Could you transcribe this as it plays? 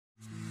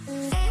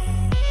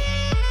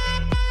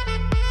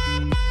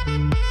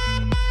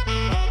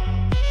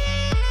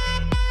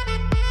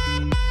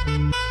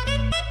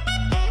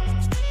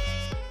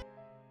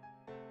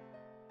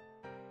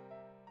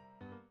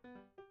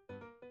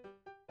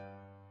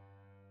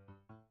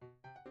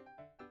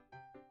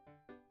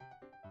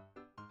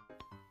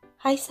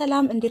ሃይ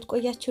ሰላም እንዴት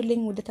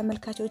ቆያችሁልኝ ወደ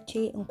ተመልካቾቼ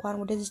እንኳን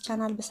ወደዚህ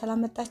ቻናል በሰላም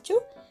መጣችሁ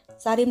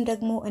ዛሬም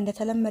ደግሞ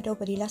እንደተለመደው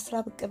በሌላ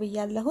ስራ ብቅ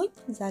ብያለሁኝ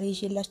ዛሬ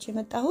ይዤላችሁ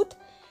የመጣሁት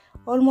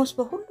ኦልሞስት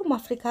በሁሉም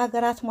አፍሪካ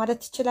ሀገራት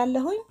ማለት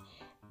ትችላለሁኝ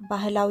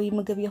ባህላዊ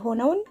ምግብ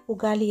የሆነውን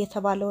ኡጋሊ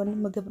የተባለውን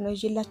ምግብ ነው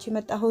ይዤላችሁ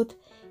የመጣሁት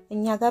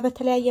እኛ ጋር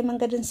በተለያየ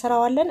መንገድ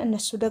እንሰራዋለን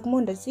እነሱ ደግሞ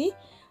እንደዚህ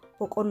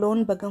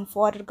በቆሎውን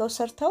በገንፎ አድርገው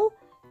ሰርተው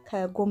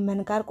ከጎመን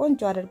ጋር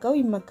ቆንጆ አድርገው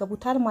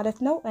ይመገቡታል ማለት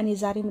ነው እኔ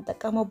ዛሬ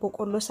የምጠቀመው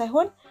በቆሎ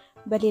ሳይሆን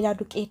በሌላ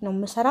ዱቄት ነው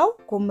የምሰራው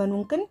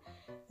ጎመኑን ግን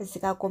እዚህ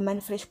ጋር ጎመን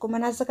ፍሬሽ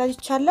ጎመን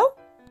አዘጋጅቻለሁ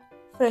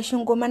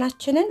ፍሬሽን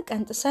ጎመናችንን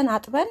ቀንጥሰን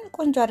አጥበን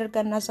ቆንጆ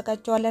አድርገን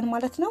እናዘጋጀዋለን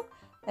ማለት ነው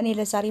እኔ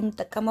ለዛሬ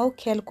የምጠቀመው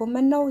ኬል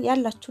ጎመን ነው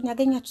ያላችሁን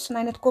ያገኛችሁትን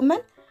አይነት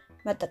ጎመን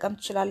መጠቀም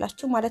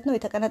ትችላላችሁ ማለት ነው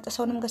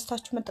የተቀነጠሰውንም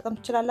ገዝታችሁ መጠቀም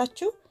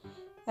ትችላላችሁ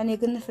እኔ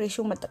ግን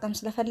ፍሬሹን መጠቀም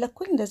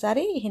ስለፈለኩኝ ለዛሬ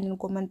ይሄንን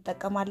ጎመን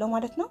ተጠቀማለሁ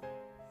ማለት ነው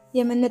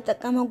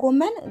የምንጠቀመው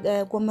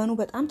ጎመኑ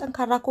በጣም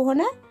ጠንካራ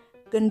ከሆነ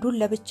ግንዱን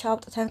ለብቻ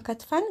አውጥተን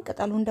ከትፈን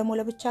ቅጠሉን ደግሞ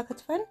ለብቻ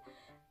ከትፈን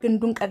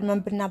ግንዱን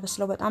ቀድመን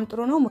ብናበስለው በጣም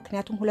ጥሩ ነው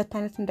ምክንያቱም ሁለት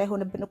አይነት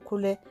እንዳይሆንብን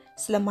እኩል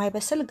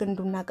ስለማይበስል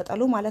ግንዱና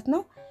ቅጠሉ ማለት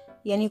ነው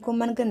የኔ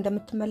ጎመን ግን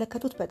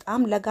እንደምትመለከቱት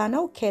በጣም ለጋ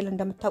ነው ኬል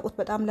እንደምታውቁት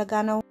በጣም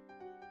ለጋ ነው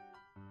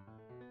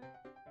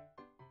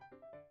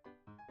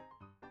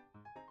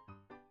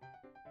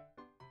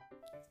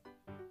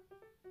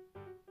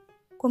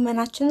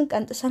ጎመናችንን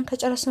ቀንጥሰን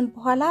ከጨረስን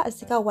በኋላ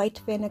እዚህ ጋር ዋይት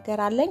ቪኔጋር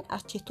አለኝ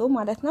አቼቶ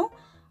ማለት ነው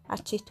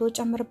አቼቶ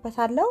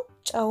ጨምርበታለሁ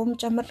ጨውም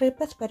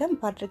ጨምሬበት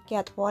በደንብ አድርጌ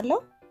አጥበዋለሁ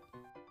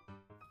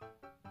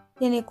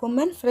የኔ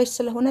ጎመን ፍሬሽ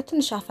ስለሆነ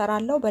ትንሽ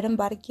አፈራለሁ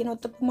በደንብ አድርጌ ነው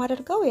ጥብ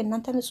ማድረጋው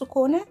የእናንተ ንጹህ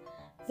ከሆነ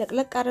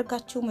ለቅለቅ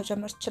አድርጋችሁ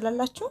መጨመር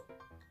ትችላላችሁ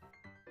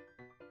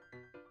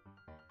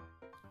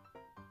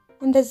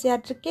እንደዚህ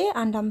አድርጌ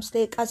አንድ 5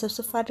 ደቂቃ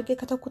ዘብስፍ አድርጌ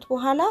ከተኩት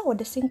በኋላ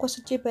ወደ ሲንክ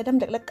ወስጄ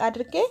በደንብ ለቅለቅ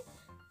አድርጌ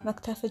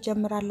መክተፍ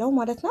ጀምራለሁ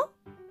ማለት ነው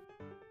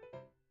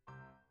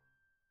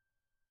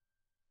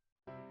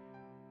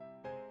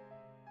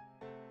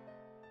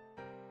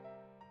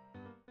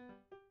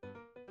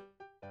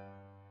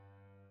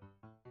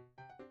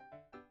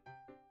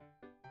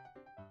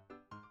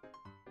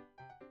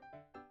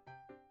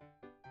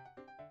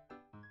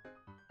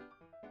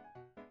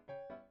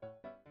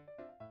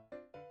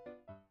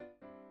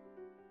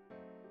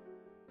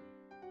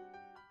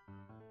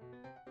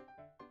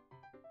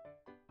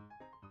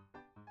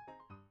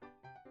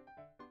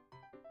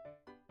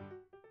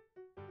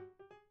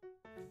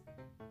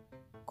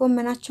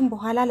ጎመናችን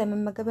በኋላ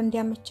ለመመገብ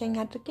እንዲያመቸኝ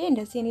አድርጌ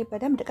እንደዚህ እኔ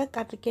በደንብ ደቀቅ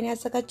አድርጌ ነው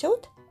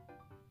ያዘጋጀሁት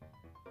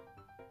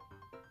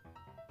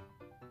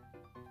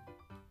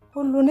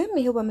ሁሉንም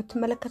ይሄው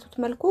በመተመለከቱት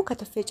መልኩ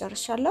ከተፈ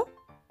ጨርሻለሁ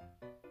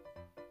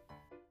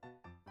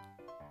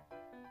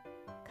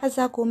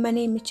ከዛ ጎመኔ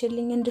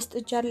የሚችልኝ እንድስት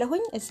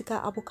እጃለሁኝ እዚህ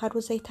ጋር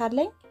አቮካዶ ዘይት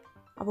አለኝ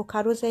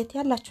አቮካዶ ዘይት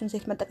ያላችሁን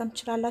ዘይት መጠቀም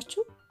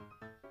ትችላላችሁ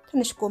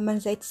ትንሽ ጎመን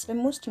ዘይት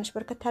ስለምወስድ ትንሽ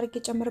በርከት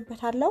አድርጌ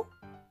ጨምርበታለሁ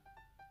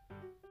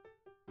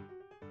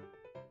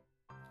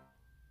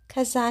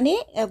ከዛኔ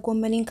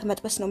ጎመኔን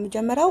ከመጥበስ ነው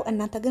የምጀምረው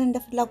እናንተ ግን እንደ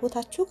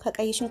ፍላጎታችሁ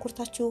ከቀይ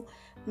ሽንኩርታችሁ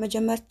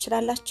መጀመር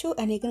ትችላላችሁ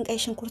እኔ ግን ቀይ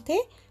ሽንኩርቴ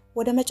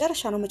ወደ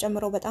መጨረሻ ነው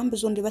የምጨምረው በጣም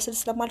ብዙ እንዲበስል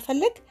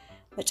ስለማልፈልግ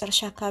መጨረሻ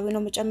አካባቢ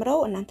ነው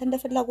የምጨምረው እናንተ እንደ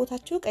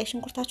ፍላጎታችሁ ቀይ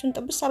ሽንኩርታችሁን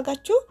ጥብስ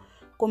አድርጋችሁ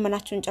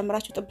ጎመናችሁን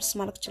ጨምራችሁ ጥብስ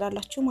ማለት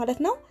ትችላላችሁ ማለት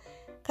ነው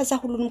ከዛ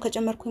ሁሉንም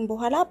ከጨመርኩኝ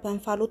በኋላ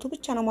በእንፋሎቱ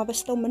ብቻ ነው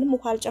ማበስለው ምንም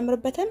ውሃ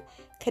አልጨምርበትም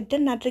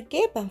ከደን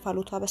አድርጌ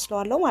በእንፋሎቱ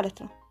አበስለዋለሁ ማለት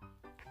ነው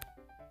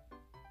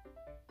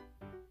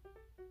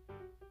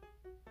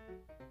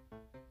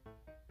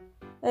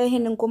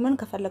ይሄንን ጎመን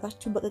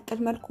ከፈለጋችሁ በቅቅል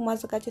መልኩ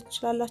ማዘጋጀት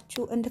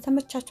ትችላላችሁ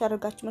እንደተመቻችሁ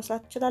አድርጋችሁ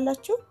መስራት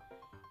ትችላላችሁ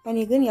እኔ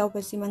ግን ያው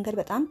በዚህ መንገድ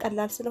በጣም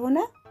ቀላል ስለሆነ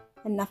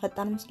እና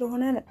ፈጣንም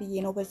ስለሆነ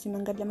ነብዬ ነው በዚህ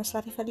መንገድ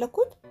ለመስራት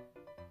የፈለኩት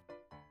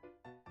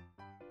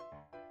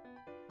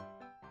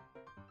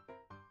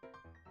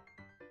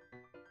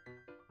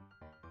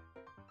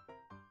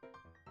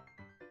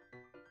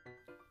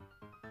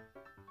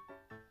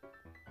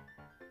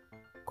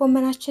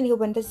ጎመናችን ይሄው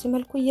በእንደዚህ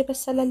መልኩ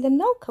እየበሰለልን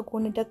ነው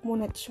ከጎን ደግሞ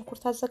ነጭ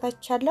ሽንኩርት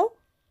አዘጋጅቻለሁ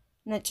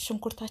ነጭ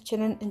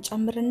ሽንኩርታችንን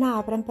እንጨምርና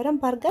አብረን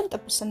በደንብ አድርገን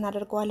ጥብስ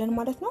እናደርገዋለን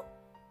ማለት ነው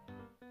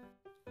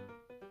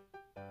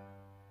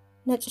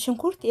ነጭ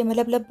ሽንኩርት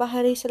የመለብለብ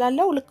ባህሪ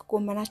ስላለው ልክ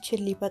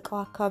ጎመናችን ሊበቃው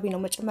አካባቢ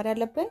ነው መጨመር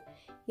ያለብን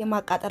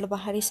የማቃጠል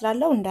ባህሪ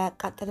ስላለው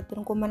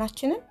እንዳያቃጥልብን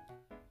ጎመናችንን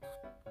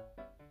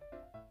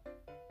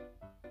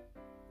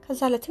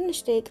ከዛ ለትንሽ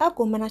ደቂቃ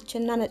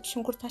ጎመናችንና ነጭ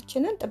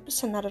ሽንኩርታችንን ጥብስ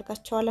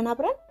እናደርጋቸዋለን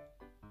አብረን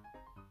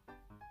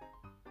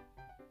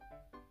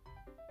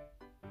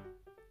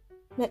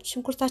ነጭ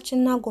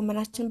ሽንኩርታችንና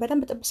ጎመናችን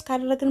በደንብ ጥብስ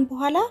ካደረግን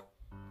በኋላ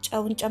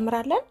ጨው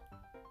እንጨምራለን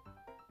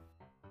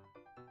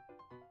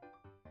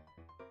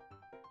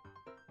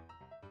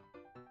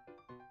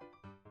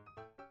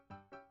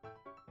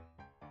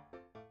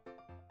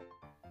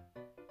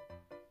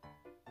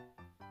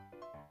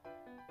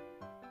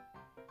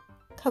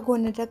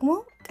ከጎን ደግሞ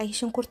ቀይ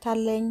ሽንኩርት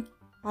አለኝ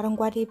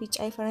አረንጓዴ ቢጫ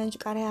የፈረንጅ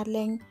ቃሪያ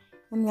አለኝ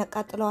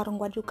የሚያቃጥለው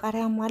አረንጓዴው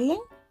ቃሪያም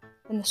አለኝ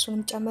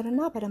እነሱንም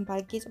ጨምርና በደንብ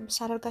አድርጌ ጥብስ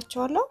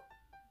አደርጋቸዋለሁ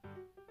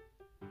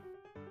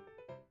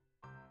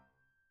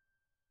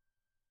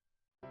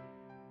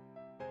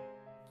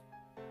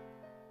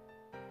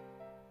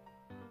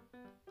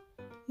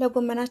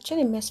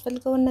ለጎመናችን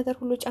የሚያስፈልገውን ነገር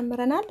ሁሉ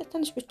ጨምረናል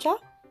ትንሽ ብቻ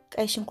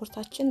ቀይ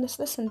ሽንኩርታችን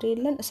ለስለስ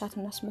እንዲልን እሳት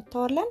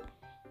እናስመታዋለን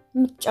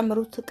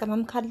የምትጨምሩት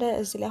ቅመም ካለ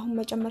እዚህ ላይ አሁን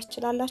መጨመር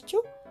ትችላላችሁ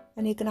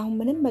እኔ ግን አሁን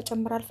ምንም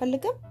መጨመር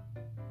አልፈልግም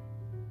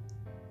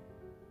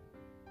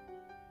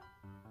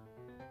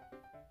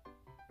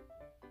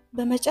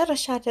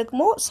በመጨረሻ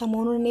ደግሞ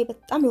ሰሞኑን እኔ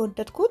በጣም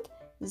የወደድኩት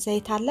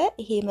ዘይት አለ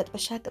ይሄ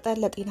መጥበሻ ቅጠል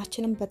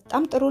ለጤናችንም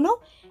በጣም ጥሩ ነው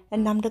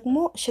እናም ደግሞ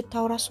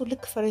ሽታው ራሱ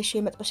ልክ ፍሬሽ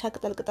የመጥበሻ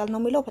ቅጠል ነው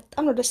የሚለው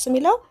በጣም ነው ደስ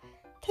የሚለው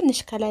ትንሽ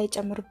ከላይ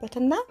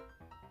ጨምርበትና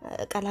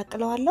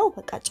ቀላቅለዋለሁ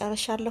በቃ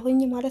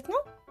ጨርሻለሁኝ ማለት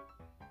ነው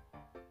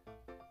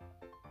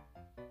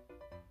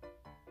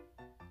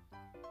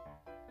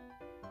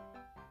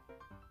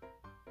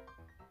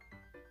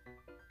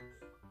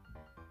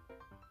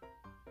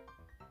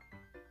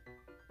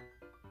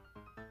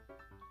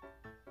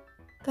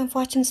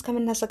ገንፏችን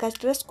እስከምናዘጋጅ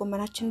ድረስ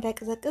ጎመናችን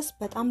እንዳይቀዘቅዝ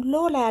በጣም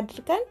ሎ ላይ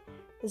አድርገን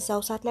እዛው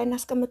እሳት ላይ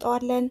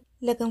እናስቀምጠዋለን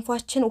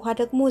ለገንፏችን ውሃ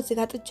ደግሞ እዚህ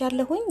ጋር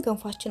ጥጃለሁኝ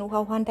ገንፏችን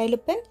ውሃ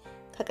እንዳይልብን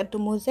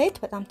ከቀድሞ ዘይት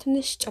በጣም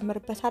ትንሽ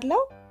ጨምርበታለሁ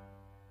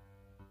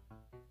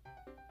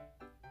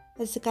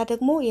እዚህ ጋር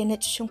ደግሞ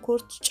የነጭ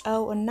ሽንኩርት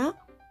ጨው እና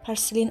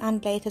ፐርስሊን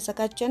አንድ ላይ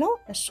የተዘጋጀ ነው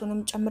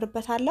እሱንም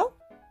ጨምርበታለሁ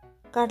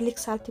ጋርሊክ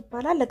ሳልት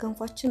ይባላል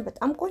ለገንፏችን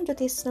በጣም ቆንጆ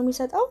ቴስት ነው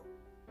የሚሰጠው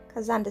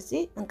ከዛ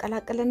እንደዚህ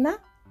እንቀላቅልና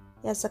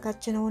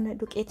ያዘጋጀነውን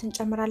ዱቄት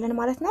እንጨምራለን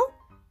ማለት ነው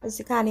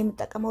እዚህ ጋር እኔ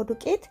የምጠቀመው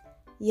ዱቄት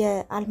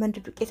የአልመንድ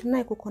ዱቄትና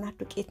የኮኮናት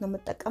ዱቄት ነው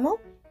የምጠቀመው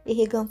ይሄ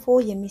ገንፎ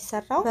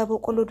የሚሰራው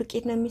በበቆሎ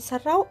ዱቄት ነው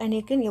የሚሰራው እኔ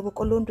ግን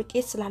የበቆሎን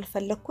ዱቄት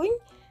ስላልፈለኩኝ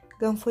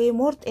ገንፎዬ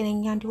ሞር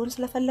ጤነኛ እንዲሆን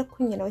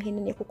ስለፈለኩኝ ነው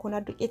ይሄንን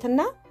የኮኮናት ዱቄትና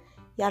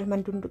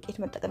የአልመንዱን ዱቄት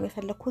መጠቀም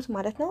የፈለኩት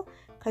ማለት ነው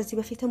ከዚህ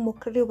በፊትም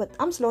ሞክሬው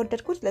በጣም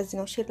ስለወደድኩት ለዚህ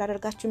ነው ሼር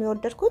ላደርጋችሁ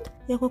የወደድኩት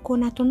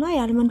የኮኮናቱና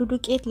የአልመንዱ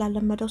ዱቄት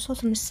ላለመደው ሰው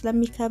ትንሽ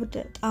ስለሚከብድ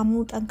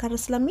ጣሙ ጠንከር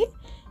ስለሚል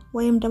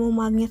ወይም ደግሞ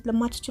ማግኘት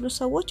ለማትችሉ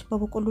ሰዎች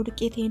በበቆሎ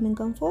ዱቄት ይሄንን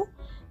ገንፎ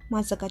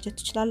ማዘጋጀት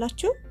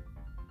ትችላላችሁ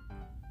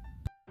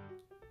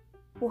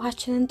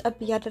ውሃችንን ጠብ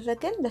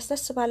ያደረገን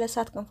ለስለስ ባለ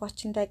እሳት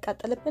ገንፏችን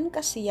እንዳይቃጠልብን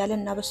ቀስ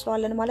እያለን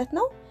እናበስለዋለን ማለት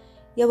ነው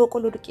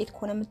የበቆሎ ዱቄት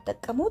ከሆነ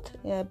የምትጠቀሙት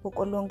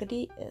በቆሎ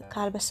እንግዲህ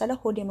ካልበሰለ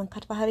ሆድ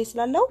የመንካት ባህሪ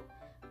ስላለው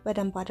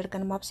በደንብ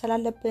አድርገን ማብሰል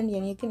አለብን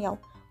የኔ ግን ያው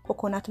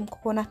ኮኮናት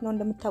ነው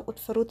እንደምታውቁት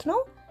ፍሩት ነው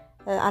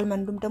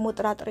አልመንዱም ደግሞ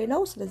ጥራጥሬ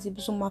ነው ስለዚህ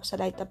ብዙም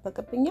ማብሰል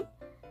አይጠበቅብኝም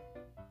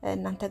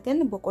እናንተ ግን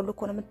በቆሎ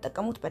ከሆነ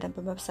የምትጠቀሙት በደንብ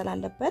መብሰል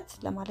አለበት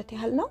ለማለት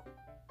ያህል ነው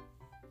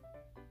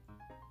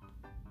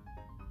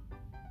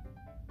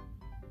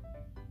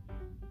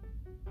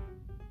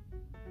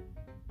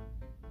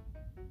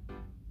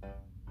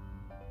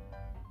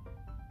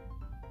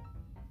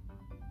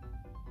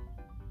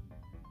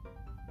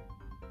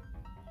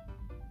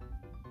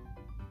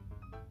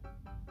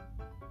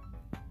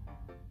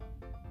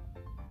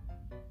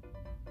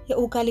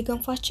የኡጋሊ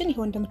ገንፋችን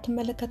ይሄው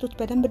እንደምትመለከቱት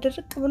በደንብ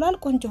ድርቅ ብሏል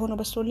ቆንጆ ሆኖ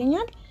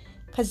በስሎልኛል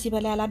ከዚህ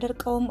በላይ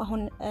አላደርቀውም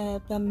አሁን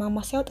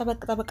በማማሲያው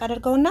ጠበቅ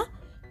አድርገውና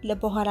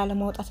ለበኋላ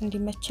ለማውጣት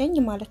እንዲመቸኝ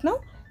ማለት ነው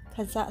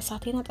ከዛ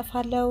እሳቴን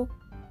አጠፋለሁ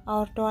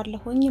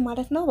አወርደዋለሁኝ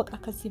ማለት ነው በቃ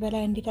ከዚህ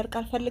በላይ እንዲደርቅ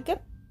አልፈልግም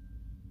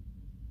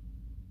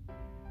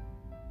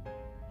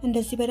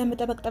እንደዚህ በደንብ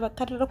ጠበቅ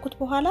ካደረኩት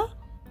በኋላ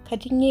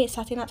ከድኜ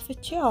እሳቴን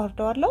አጥፍቼ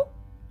አወርደዋለሁ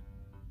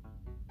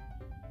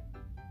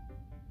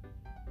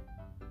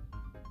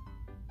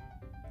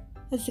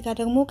እዚህ ጋር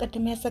ደግሞ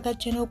ቀድም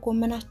ያዘጋጀነው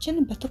ጎመናችን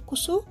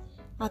በትኩሱ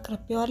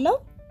አቅርቤዋለሁ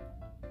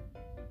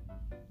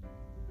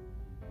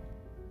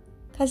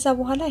ከዛ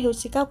በኋላ ይሄው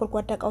እዚህ ጋር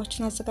ጎድጓዳ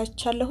ቃዎችን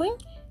አዘጋጅቻለሁኝ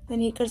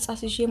እኔ ቅርጽ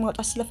አስይዤ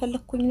ማውጣት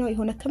ስለፈለኩኝ ነው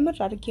የሆነ ክምር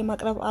አድርጌ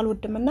ማቅረብ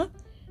አልወድምና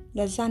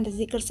ለዛ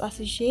እንደዚህ ቅርጽ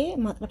አስይዤ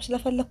ማቅረብ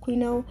ስለፈለኩኝ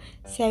ነው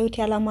ሲያዩት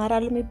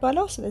ያላማራል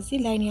የሚባለው ስለዚህ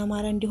ላይን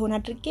ያማረ እንዲሆን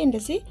አድርጌ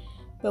እንደዚህ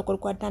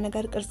በጎድጓዳ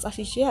ነገር ቅርጽ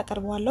አስይዤ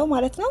አቀርበዋለሁ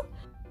ማለት ነው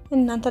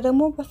እናንተ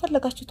ደግሞ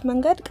በፈለጋችሁት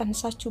መንገድ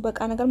ቀንሳችሁ በቃ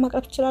ነገር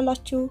ማቅረብ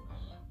ትችላላችሁ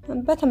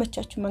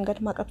በተመቻችሁ መንገድ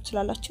ማቅረብ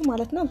ትችላላችሁ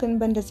ማለት ነው ግን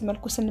በእንደዚህ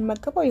መልኩ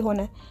ስንመገበው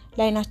የሆነ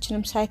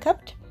ላይናችንም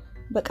ሳይከብድ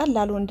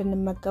በቀላሉ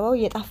እንድንመገበው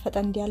የጣፈጠ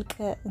እንዲያልቅ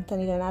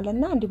እንትን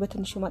ይለናልና እንዲ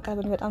በትንሹ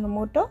ማቅረብ በጣም ነው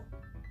የምወደው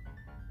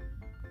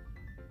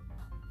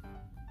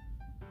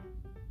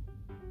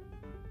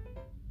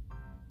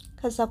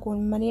ከዛ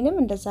ጎመኔንም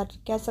እንደዛ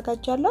አድርጌ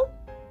ያዘጋጃለሁ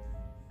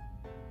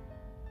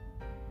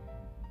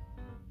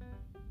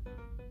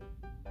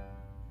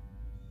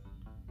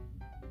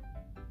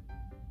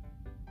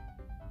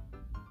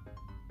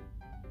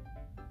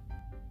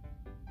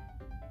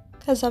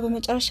ከዛ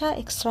በመጨረሻ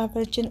ኤክስትራ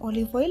ቨርጂን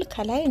ኦሊቭ ኦይል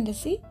ከላይ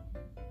እንደዚህ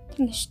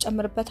ትንሽ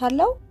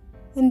ጨምርበታለሁ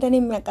እንደኔ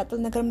የሚያቃጥል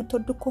ነገር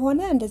የምትወዱ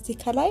ከሆነ እንደዚህ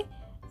ከላይ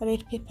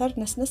ሬድ ፔፐር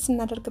ነስነስ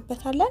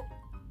እናደርግበታለን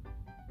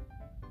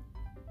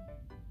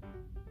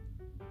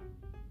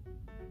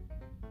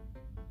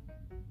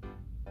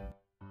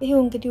ይሄው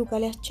እንግዲህ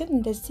ኡጋሊያችን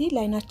እንደዚህ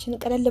ላይናችን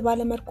ቀለል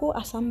ባለ መልኩ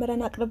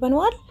አሳምረን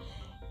አቅርበናል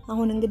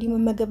አሁን እንግዲህ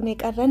መመገብ ነው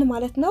የቀረን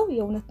ማለት ነው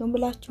የእውነት ነው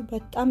ብላችሁ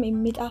በጣም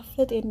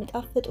የሚጣፍጥ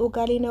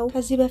ኡጋሊ ነው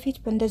ከዚህ በፊት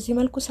በእንደዚህ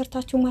መልኩ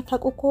ሰርታችሁ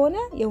ማታውቁ ከሆነ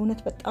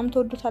የእውነት በጣም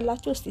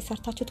ተወዱታላችሁ እስቲ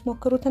ሰርታችሁ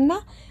ትሞክሩትና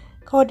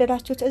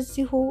ከወደዳችሁት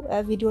እዚሁ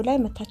ቪዲዮ ላይ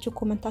መታችሁ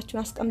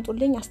ኮሜንታችሁን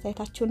አስቀምጡልኝ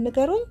አስተያየታችሁን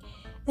ንገሩኝ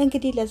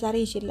እንግዲህ ለዛሬ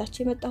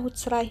ይዤላችሁ የመጣሁት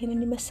ስራ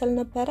ይሄንን ይመስል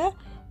ነበር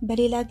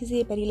በሌላ ጊዜ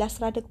በሌላ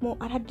ስራ ደግሞ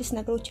አዳዲስ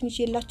ነገሮችን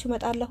ይዤላችሁ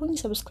መጣለሁኝ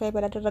ሰብስክራይብ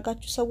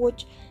ያላደረጋችሁ ሰዎች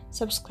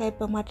ሰብስክራይብ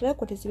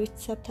በማድረግ ወደዚህ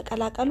ቤተሰብ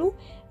ተቀላቀሉ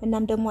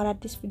እናም ደግሞ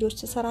አዳዲስ ቪዲዮዎች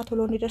ተሰራ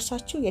ቶሎ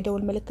እንዲደርሳችሁ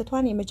የደወል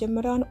ምልክቷን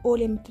የመጀመሪያውን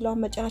ኦል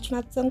የምትለውን መጫናችሁን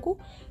አትዘንጉ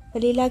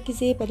በሌላ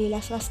ጊዜ በሌላ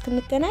ስራ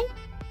እስክንገናኝ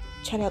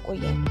ቸር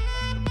ያቆየን